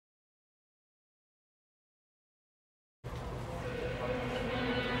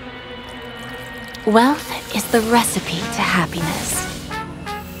Wealth is the recipe to happiness.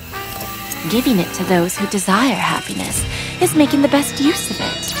 Giving it to those who desire happiness is making the best use of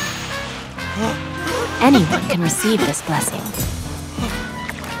it. Anyone can receive this blessing.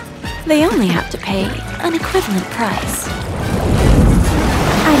 They only have to pay an equivalent price.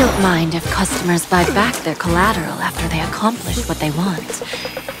 I don't mind if customers buy back their collateral after they accomplish what they want.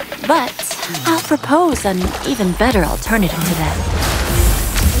 But I'll propose an even better alternative to them.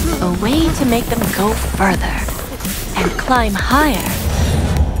 A way to make them go further and climb higher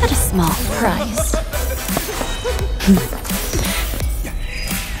at a small price.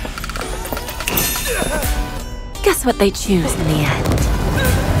 Guess what they choose in the end?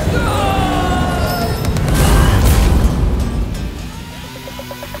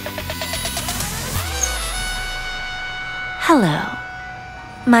 Hello.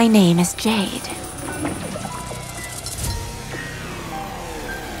 My name is Jade.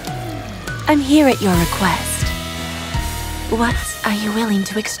 I'm here at your request. What are you willing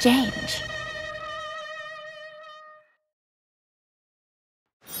to exchange?